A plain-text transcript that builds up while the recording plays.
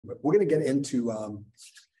but we're going to get into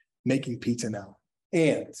making pizza now.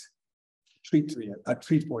 And treat for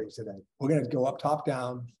you today. We're going to go up, top,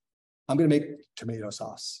 down. I'm going to make tomato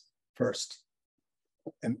sauce first.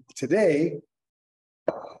 And today,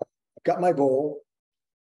 I've got my bowl.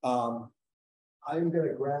 I'm going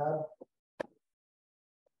to grab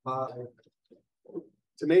my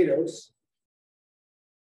tomatoes,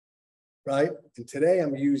 right? And today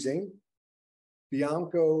I'm using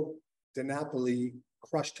Bianco di Napoli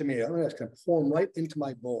crushed tomato. I'm just going to pour them right into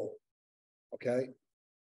my bowl, okay?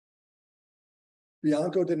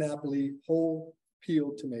 Bianco di Napoli whole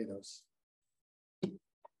peeled tomatoes.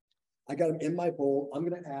 I got them in my bowl. I'm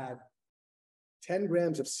going to add 10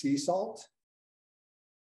 grams of sea salt.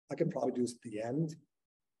 I could probably do this at the end,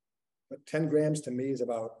 but 10 grams to me is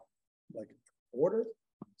about like a quarter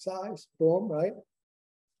size, boom, right?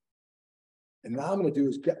 And now I'm going to do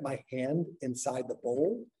is get my hand inside the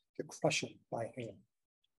bowl to crush it by hand.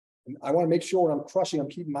 And I want to make sure when I'm crushing, I'm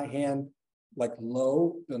keeping my hand like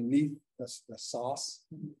low beneath the sauce,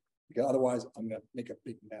 because otherwise I'm going to make a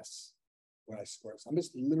big mess when I squirt. So I'm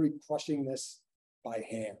just literally crushing this by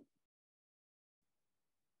hand.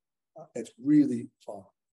 It's really fun.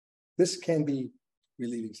 This can be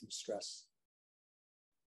relieving some stress.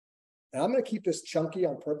 And I'm going to keep this chunky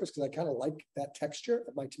on purpose because I kind of like that texture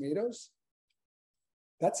of my tomatoes.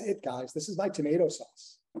 That's it, guys. This is my tomato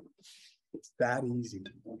sauce. It's that easy.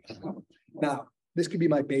 Now, this could be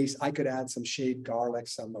my base. I could add some shaved garlic,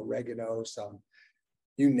 some oregano, some,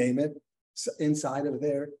 you name it, inside of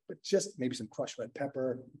there, but just maybe some crushed red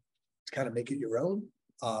pepper to kind of make it your own.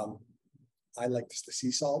 I like just the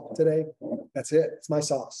sea salt today. That's it. It's my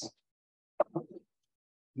sauce.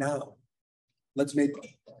 Now, let's make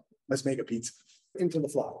a pizza. Into the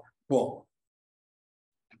flour. Boom.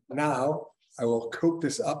 Now, I will coat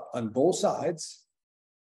this up on both sides.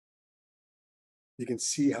 You can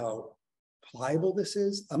see how pliable this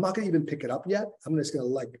is. I'm not going to even pick it up yet. I'm just going to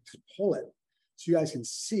like pull it so you guys can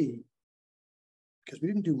see, because we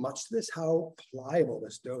didn't do much to this, how pliable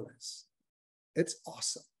this dough is. It's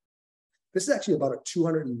awesome. This is actually about a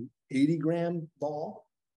 280 gram ball.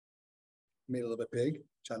 Made it a little bit big,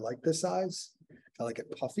 which I like this size. I like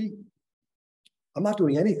it puffy. I'm not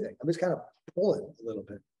doing anything. I'm just kind of pulling a little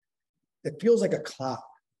bit. It feels like a cloud.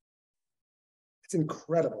 It's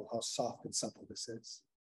incredible how soft and supple this is.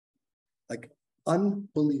 Like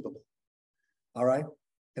unbelievable. All right.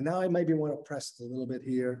 And now I maybe want to press a little bit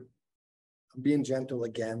here. I'm being gentle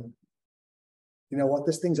again. You know what?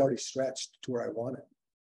 This thing's already stretched to where I want it.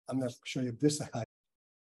 I'm going to show you this side. I'm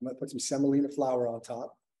going to put some semolina flour on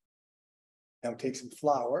top. Now take some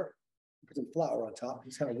flour, put some flour on top,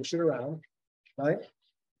 just kind of wish it around, right?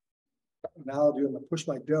 Now I'll do, I'm going to push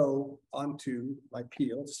my dough onto my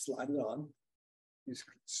peel, just slide it on. You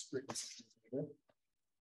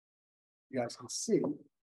guys can see,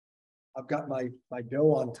 I've got my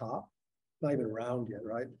dough on top, not even round yet,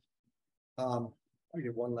 right? I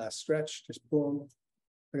get one last stretch, just boom.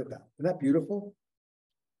 Look at that. Isn't that beautiful?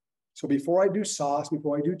 So before I do sauce,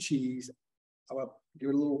 before I do cheese, I will give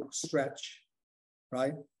it a little stretch,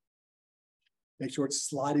 right? Make sure it's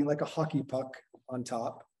sliding like a hockey puck on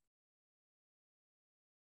top,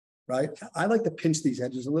 right? I like to pinch these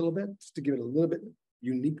edges a little bit just to give it a little bit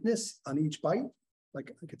uniqueness on each bite.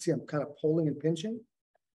 Like I can see I'm kind of pulling and pinching.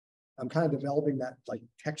 I'm kind of developing that like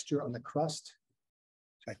texture on the crust,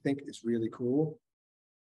 which I think is really cool.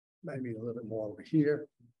 Maybe a little bit more over here.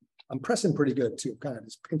 I'm pressing pretty good too, kind of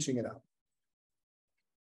just pinching it out.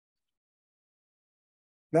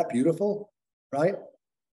 Isn't that beautiful, right?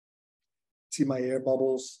 See my air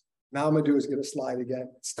bubbles. Now I'm gonna do is get a slide again.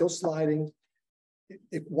 It's still sliding.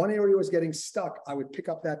 If one area was getting stuck, I would pick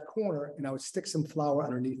up that corner and I would stick some flour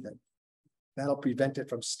underneath it. That'll prevent it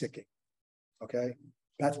from sticking, okay?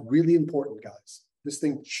 That's really important, guys. This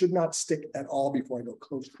thing should not stick at all before I go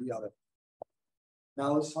close to the oven.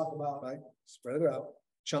 Now let's talk about, right? Spread it out,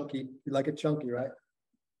 chunky. You like it chunky, right?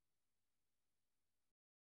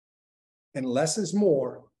 And less is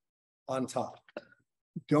more on top.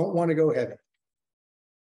 Don't want to go heavy.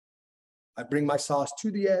 I bring my sauce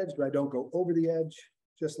to the edge, but I don't go over the edge,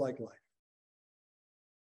 just like life.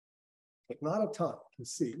 But not a ton. You can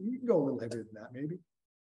see, you can go a little heavier than that, maybe.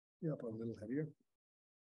 You know, a little heavier.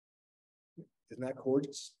 Isn't that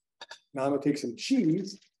gorgeous? Now I'm gonna take some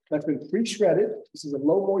cheese that's been pre-shredded. This is a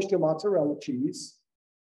low moisture mozzarella cheese.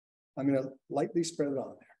 I'm gonna lightly spread it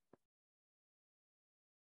on there.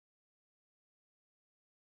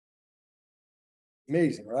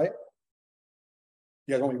 Amazing, right?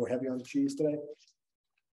 You guys want me to go heavy on the cheese today?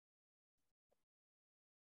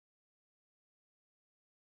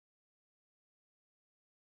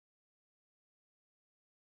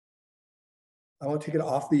 I want to take it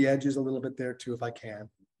off the edges a little bit there too, if I can,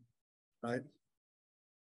 right?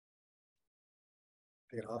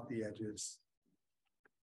 Take it off the edges.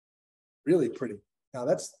 Really pretty. Now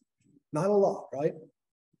that's not a lot, right?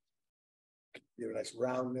 Give it a nice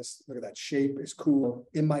roundness. Look at that shape. It's cool.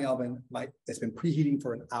 In my oven, it's been preheating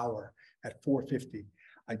for an hour at 450.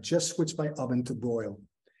 I just switched my oven to broil.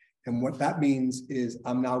 And what that means is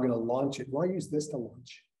I'm now going to launch it. Do I use this to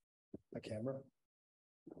launch my camera?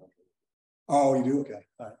 Oh, you do? Okay.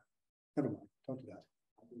 All right. Never mind. Don't do that.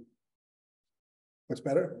 What's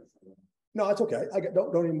better? No, it's okay.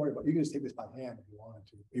 Don't even worry about it. You can just take this by hand if you wanted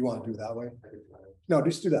to. You want to do it that way? No,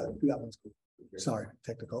 just do that. Do that one's cool. Sorry,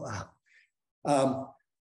 technical.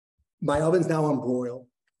 My oven's now on broil.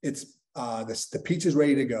 It's the pizza's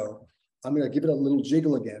ready to go. I'm gonna give it a little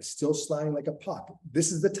jiggle again. It's still sliding like a puck.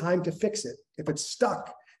 This is the time to fix it. If it's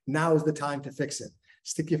stuck, now is the time to fix it.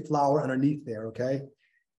 Stick your flour underneath there, okay?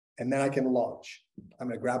 And then I can launch. I'm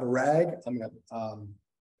gonna grab a rag. I'm gonna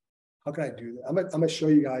how can I do that? I'm gonna show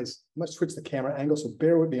you guys. I'm gonna switch the camera angle, so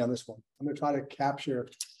bear with me on this one. I'm gonna try to capture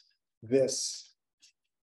this.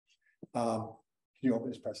 Can you open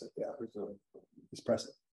this? Press it. Yeah, just press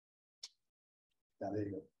it. Yeah, there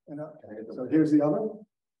you go. And so here's the oven.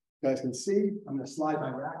 You guys can see. I'm gonna slide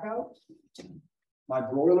my rack out. My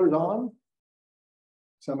broiler's on.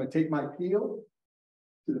 So I'm gonna take my peel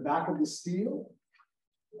to the back of the steel,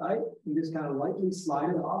 right? And just kind of lightly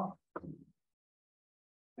slide it off.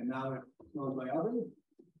 And now it close my oven.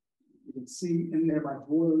 You can see in there my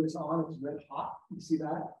broiler is on, it's red hot. You see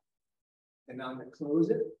that? And now I'm gonna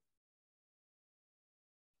close it.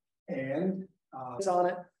 And it's on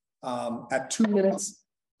it. At 2 minutes,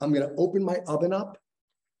 I'm gonna open my oven up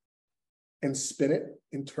and spin it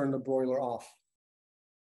and turn the broiler off.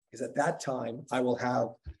 Because at that time, I will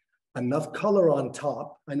have enough color on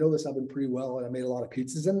top. I know this oven pretty well, and I made a lot of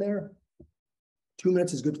pizzas in there. 2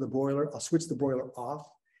 minutes is good for the broiler. I'll switch the broiler off,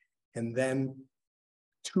 and then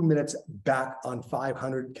 2 minutes back on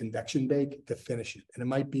 500 convection bake to finish it. And it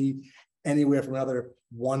might be anywhere from another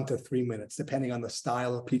 1 to 3 minutes, depending on the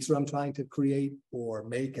style of pizza I'm trying to create or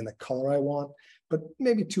make and the color I want, but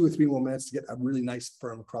maybe 2 or 3 more minutes to get a really nice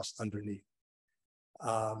firm crust underneath.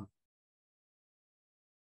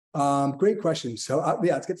 Great question. So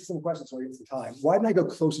yeah, let's get to some questions so we get some time. Why didn't I go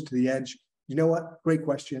closer to the edge? You know what? Great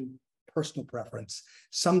question. Personal preference.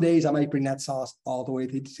 Some days I might bring that sauce all the way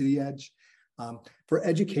to the edge. For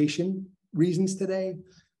education reasons today,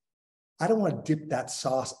 I don't want to dip that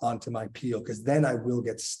sauce onto my peel because then I will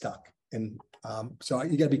get stuck. And so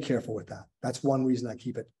you got to be careful with that. That's one reason I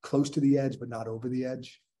keep it close to the edge, but not over the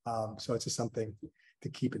edge. So it's just something to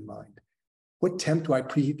keep in mind. What temp do I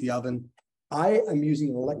preheat the oven? I am using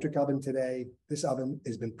an electric oven today. This oven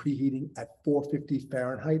has been preheating at 450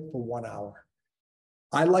 Fahrenheit for 1 hour.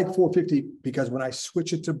 I like 450 because when I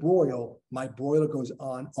switch it to broil, my broiler goes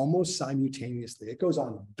on almost simultaneously. It goes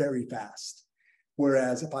on very fast.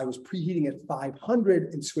 Whereas if I was preheating at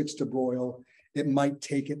 500 and switched to broil, it might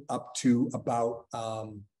take it up to about,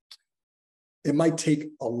 it might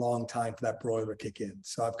take a long time for that broiler to kick in.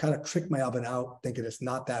 So I've kind of tricked my oven out thinking it's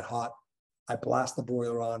not that hot. I blast the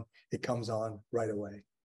broiler on, it comes on right away.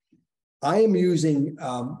 I am using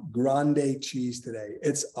grande cheese today.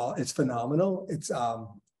 It's phenomenal. It's I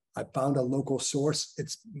found a local source.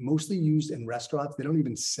 It's mostly used in restaurants. They don't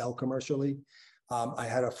even sell commercially. I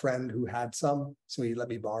had a friend who had some, so he let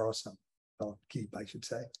me borrow some. Well, keep, I should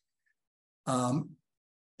say.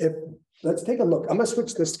 Let's take a look. I'm gonna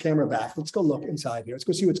switch this camera back. Let's go look inside here. Let's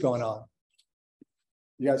go see what's going on.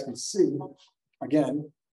 You guys can see,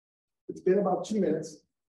 again, it's been about 2 minutes.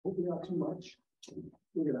 Hopefully not too much.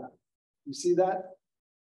 Look at that. You see that?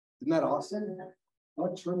 Isn't that awesome?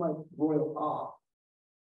 I'll turn my broil off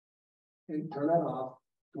and turn that off.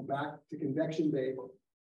 Go back to convection bake.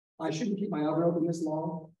 I shouldn't keep my oven open this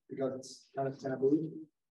long because it's kind of taboo.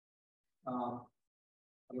 I'm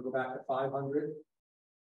gonna go back to 500.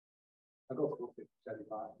 I'll go for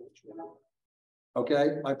 75.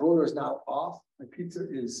 Okay, my broiler is now off. My pizza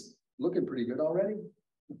is looking pretty good already.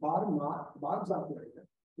 The bottom's not there yet.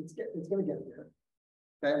 It's gonna get there.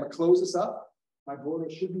 Okay, I'm gonna close this up. My broiler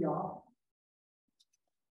should be off.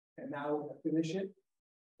 And now we're gonna finish it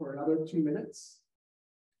for another 2 minutes.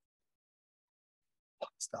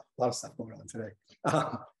 A lot of stuff going on today.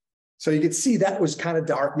 So you can see that was kind of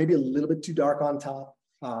dark, maybe a little bit too dark on top.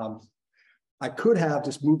 I could have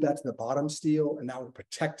just moved that to the bottom steel and that would have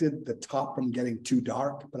protected the top from getting too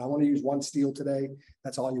dark, but I want to use 1 steel today.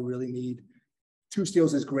 That's all you really need. 2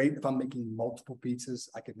 steels is great if I'm making multiple pizzas.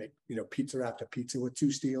 I could make, pizza after pizza with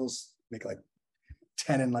 2 steels, make like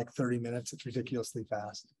 10 in like 30 minutes. It's ridiculously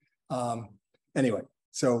fast. Anyway,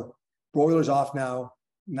 so Broiler's off now.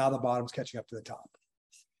 Now the bottom's catching up to the top.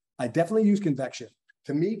 I definitely use convection.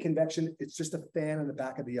 To me, convection, it's just a fan in the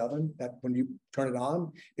back of the oven that when you turn it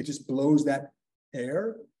on, it just blows that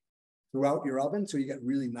air throughout your oven. So you get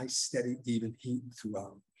really nice, steady, even heat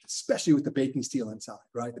throughout, especially with the baking steel inside,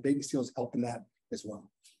 right? The baking steel is helping that as well.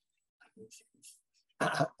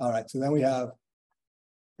 All right, so then we have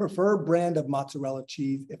preferred brand of mozzarella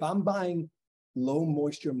cheese. If I'm buying low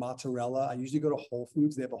moisture mozzarella, I usually go to Whole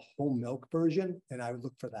Foods. They have a whole milk version, and I would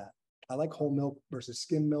look for that. I like whole milk versus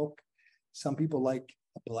skim milk. Some people like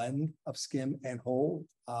a blend of skim and whole.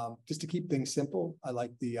 Just to keep things simple, I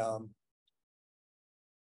like the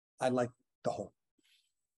whole.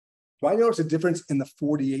 Do I notice a difference in the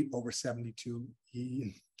 48 over 72?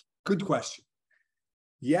 Good question.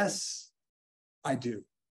 Yes, I do.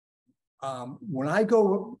 When I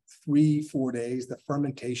go 3-4 days, the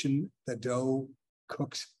fermentation, the dough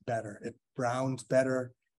cooks better. It browns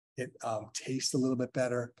better. It tastes a little bit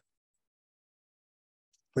better.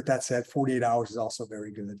 With that said, 48 hours is also very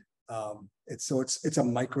good. It's a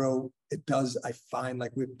micro. It does, I find,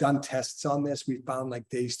 like we've done tests on this. We found like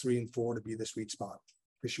days 3 and 4 to be the sweet spot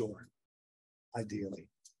for sure, ideally.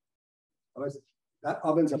 That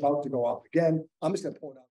oven's about to go off again. I'm just gonna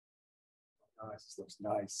pull it out. Nice, this looks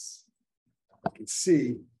nice. You can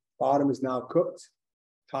see bottom is now cooked,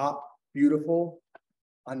 top beautiful,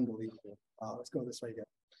 unbelievable. Let's go this way again.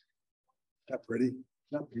 That pretty,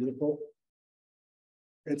 not beautiful.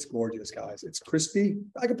 It's gorgeous, guys. It's crispy.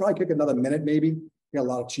 I could probably cook another minute, maybe. Got a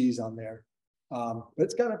lot of cheese on there, but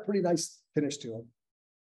it's got a pretty nice finish to it.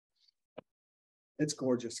 It's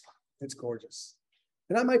gorgeous. It's gorgeous.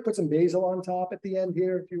 And I might put some basil on top at the end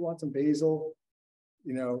here if you want some basil.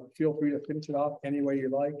 You know, feel free to finish it off any way you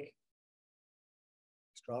like.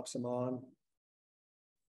 Just drop some on.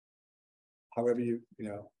 However you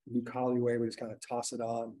bucolic way, we just kind of toss it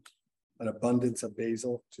on. An abundance of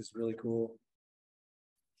basil, which is really cool.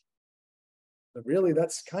 But really,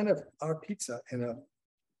 that's kind of our pizza in a,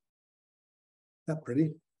 not pretty,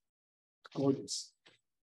 it's gorgeous.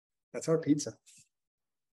 That's our pizza.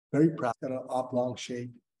 Very proud. Got an oblong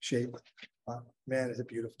shape. Man, is it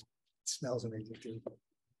beautiful. It smells amazing too.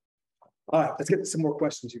 All right, let's get to some more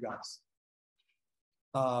questions, you guys.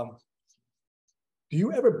 Do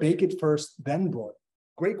you ever bake it first, then broil?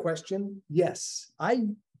 Great question. Yes.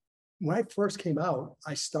 When I first came out,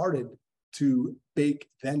 I started to bake,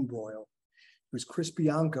 then broil. It was Chris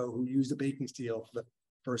Bianco who used a baking steel for the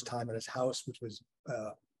first time at his house, which was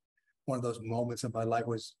one of those moments of my life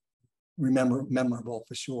was memorable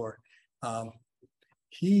for sure.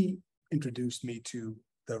 He introduced me to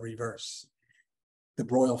the reverse, the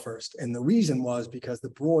broil first. And the reason was because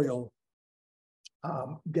the broil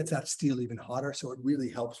gets that steel even hotter. So it really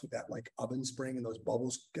helps with that like oven spring and those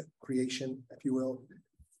bubbles creation, if you will.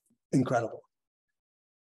 Incredible.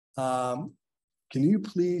 Can you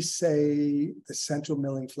please say the central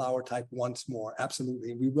milling flour type once more?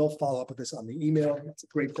 Absolutely. We will follow up with this on the email. That's a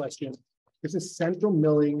great question. This is central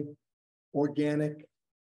milling, organic,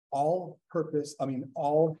 all-purpose,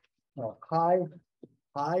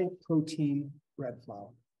 high protein bread flour.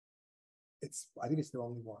 I think it's the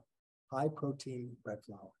only one. High protein bread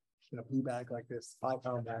flour in a blue bag like this,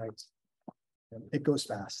 5-pound bags. And it goes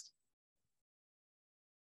fast.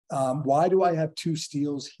 Why do I have 2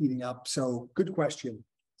 steels heating up? So good question.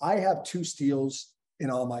 I have 2 steels in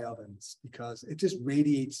all my ovens because it just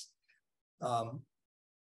radiates.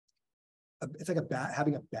 It's like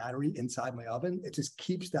having a battery inside my oven. It just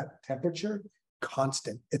keeps that temperature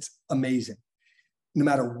constant. It's amazing. No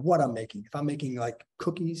matter what I'm making. If I'm making like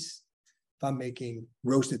cookies, if I'm making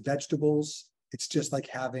roasted vegetables, it's just like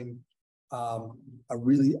having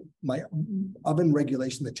my oven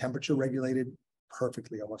regulation, the temperature regulated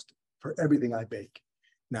perfectly almost for everything I bake.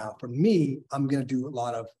 Now, for me, I'm going to do a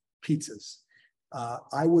lot of pizzas.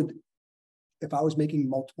 If I was making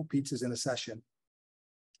multiple pizzas in a session,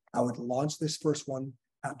 I would launch this first one.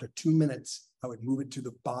 After 2 minutes, I would move it to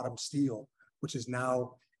the bottom steel, which is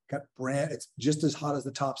now got it's just as hot as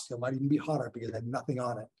the top steel, might even be hotter because I have nothing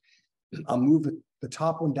on it. I'll move the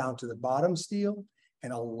top one down to the bottom steel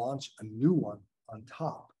and I'll launch a new one on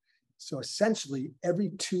top. So essentially, every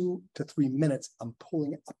 2 to 3 minutes, I'm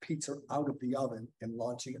pulling a pizza out of the oven and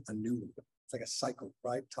launching a new one. It's like a cycle,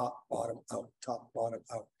 right? Top, bottom, out, top, bottom,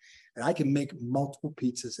 out. And I can make multiple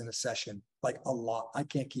pizzas in a session, like a lot. I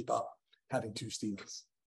can't keep up having 2 steels.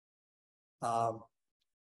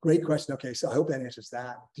 Great question. Okay, so I hope that answers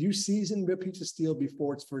that. Do you season your pizza steel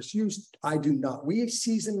before it's first used? I do not. We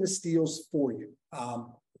season the steels for you.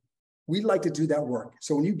 We'd like to do that work.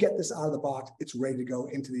 So when you get this out of the box, it's ready to go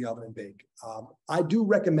into the oven and bake. I do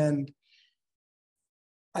recommend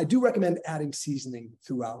I do recommend adding seasoning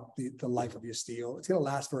throughout the life of your steel. It's going to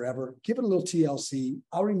last forever. Give it a little TLC.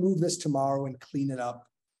 I'll remove this tomorrow and clean it up,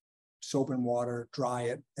 soap and water, dry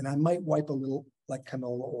it. And I might wipe a little like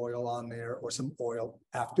canola oil on there or some oil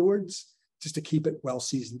afterwards, just to keep it well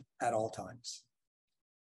seasoned at all times.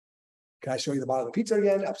 Can I show you the bottom of the pizza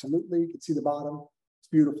again? Absolutely. You can see the bottom. It's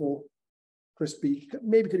beautiful, crispy.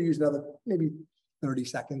 Maybe could use another, maybe 30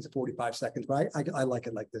 seconds, 45 seconds, but I like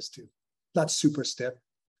it like this too. Not super stiff.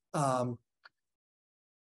 Okay,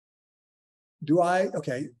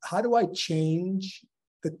 how do I change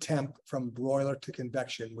the temp from broiler to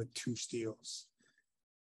convection with two steels?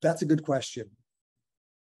 That's a good question.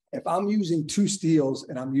 If I'm using two steels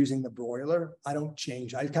and I'm using the broiler, I don't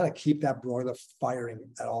change. I kind of keep that broiler firing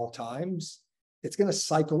at all times. It's going to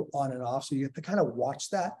cycle on and off, so you have to kind of watch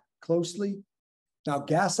that closely. Now,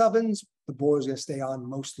 gas ovens, the boiler's going to stay on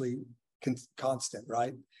mostly constant,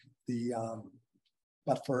 right?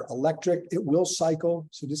 But for electric, it will cycle,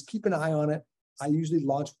 so just keep an eye on it. I usually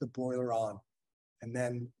launch the broiler on, and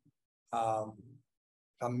then if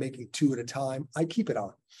I'm making two at a time, I keep it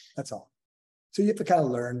on. That's all. So you have to kind of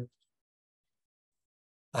learn.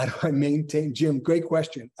 How do I maintain, Jim? Great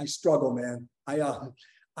question. I struggle, man. I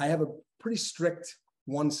have a pretty strict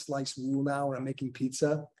one slice rule now when I'm making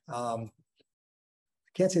pizza. I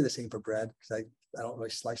can't say the same for bread because I don't really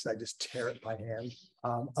slice it. I just tear it by hand.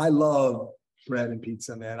 I love bread and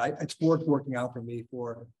pizza, man. It's working out for me.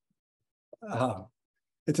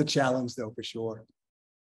 It's a challenge though, for sure.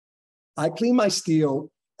 I clean my steel,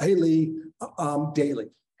 hey Lee,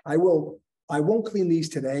 daily. I won't clean these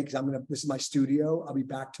today because this is my studio. I'll be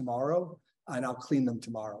back tomorrow and I'll clean them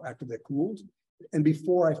tomorrow after they're cooled. And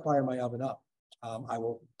before I fire my oven up, I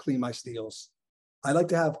will clean my steels. I like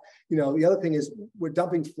to have, the other thing is we're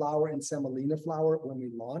dumping flour and semolina flour when we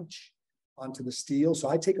launch onto the steel. So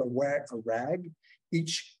I take a rag,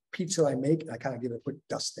 each pizza I make, and I kind of give it a quick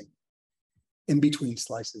dusting in between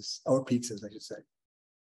slices, or pizzas, I should say.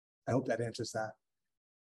 I hope that answers that.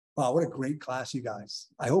 Wow, what a great class, you guys.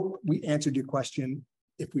 I hope we answered your question.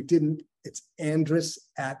 If we didn't, it's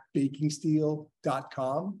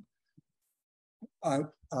andrus@bakingsteel.com.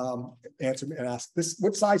 Answer me and ask this,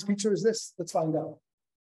 what size pizza is this? Let's find out.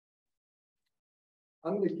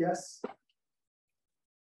 I'm going to guess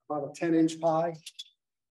about a 10-inch pie.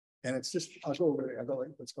 And it's just, I'll go over there.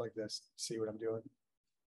 Let's go like this, see what I'm doing.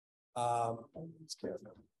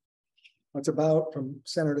 It's about from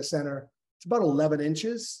center to center. It's about 11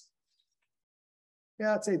 inches.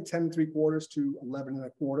 Yeah, I'd say 10 3/4 to 11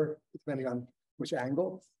 1/4, depending on which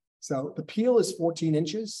angle. So the peel is 14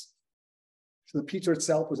 inches. So the pizza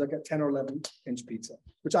itself was like a 10 or 11 inch pizza,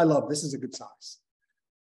 which I love. This is a good size.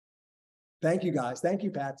 Thank you, guys. Thank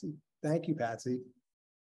you, Patsy. Thank you, Patsy.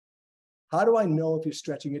 How do I know if you're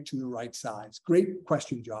stretching it to the right size? Great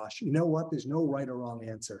question, Josh. You know what? There's no right or wrong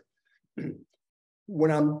answer.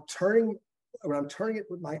 When I'm turning it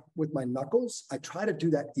with my knuckles, I try to do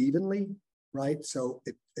that evenly, right? So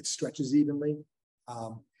it stretches evenly.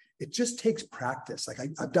 It just takes practice. Like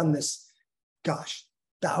I've done this, gosh,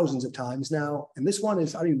 thousands of times now. And this one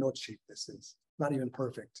is, I don't even know what shape this is. Not even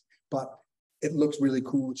perfect, but it looks really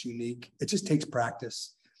cool. It's unique. It just takes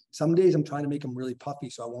practice. Some days I'm trying to make them really puffy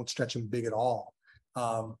so I won't stretch them big at all.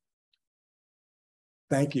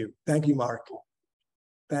 Thank you. Thank you, Mark.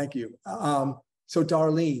 Thank you. So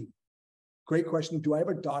Darlene, great question. Do I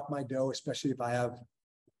ever dock my dough, especially if I have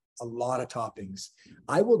a lot of toppings?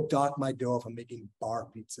 I will dock my dough if I'm making bar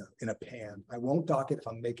pizza in a pan. I won't dock it if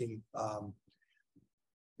I'm making,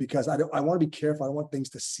 because I want to be careful. I don't want things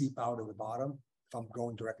to seep out of the bottom if I'm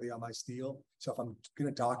going directly on my steel. So if I'm going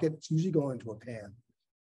to dock it, it's usually going into a pan.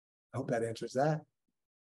 I hope that answers that.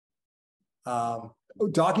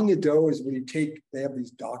 Docking a dough is when they have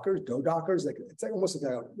these dockers, dough dockers. It's like almost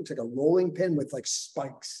like looks like a rolling pin with like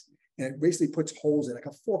spikes. And it basically puts holes in it. Like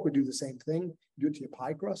a fork would do the same thing. You do it to your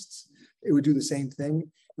pie crusts, it would do the same thing.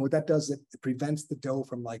 And what that does, it prevents the dough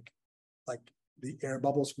from like the air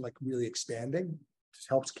bubbles from like really expanding. Just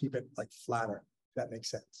helps keep it like flatter, if that makes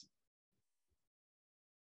sense.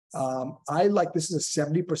 This is a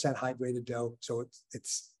 70% hydrated dough. So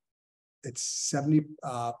it's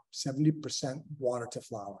 70% water to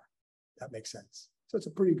flour. That makes sense. So it's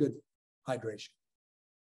a pretty good hydration.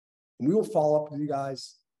 And we will follow up with you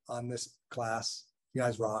guys on this class. You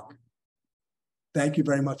guys rock. Thank you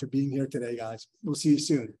very much for being here today, guys. We'll see you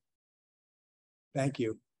soon. Thank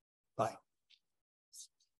you. Bye.